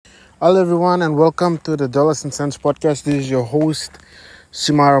Hello, everyone, and welcome to the Dollars and Cents podcast. This is your host,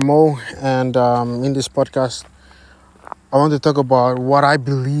 Simara Mo, and in this podcast, I want to talk about what I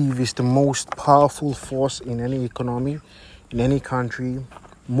believe is the most powerful force in any economy, in any country,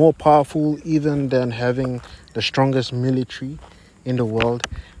 more powerful even than having the strongest military in the world,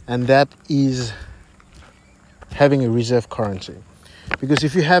 and that is having a reserve currency. Because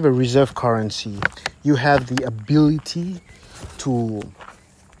if you have a reserve currency, you have the ability to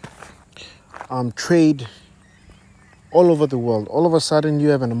trade all over the world. All of a sudden, you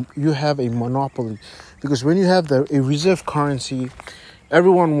have a monopoly, because when you have a reserve currency,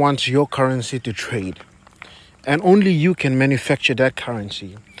 everyone wants your currency to trade, and only you can manufacture that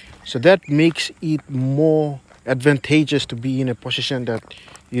currency. So that makes it more advantageous to be in a position that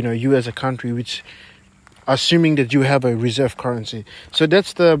you as a country, which assuming that you have a reserve currency. So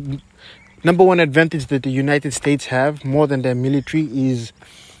that's the number one advantage that the United States have more than their military, is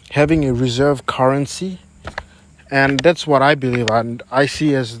having a reserve currency. And that's what I believe and I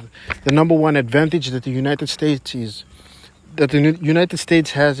see as the number one advantage that the United States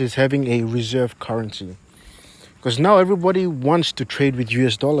has, is having a reserve currency. Because now everybody wants to trade with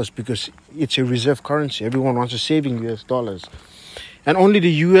US dollars because it's a reserve currency. Everyone wants to save in US dollars. And only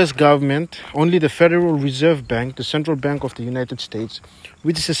the US government, only the Federal Reserve Bank, the central bank of the United States,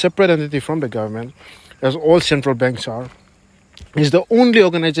 which is a separate entity from the government, as all central banks are, is the only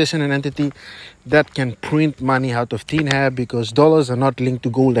organization and entity that can print money out of thin air, because dollars are not linked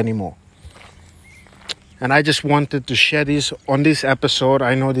to gold anymore. And I just wanted to share this on this episode.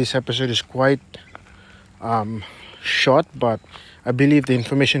 I know this episode is quite short, but I believe the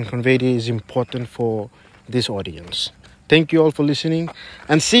information conveyed is important for this audience. Thank you all for listening,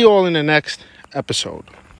 and see you all in the next episode.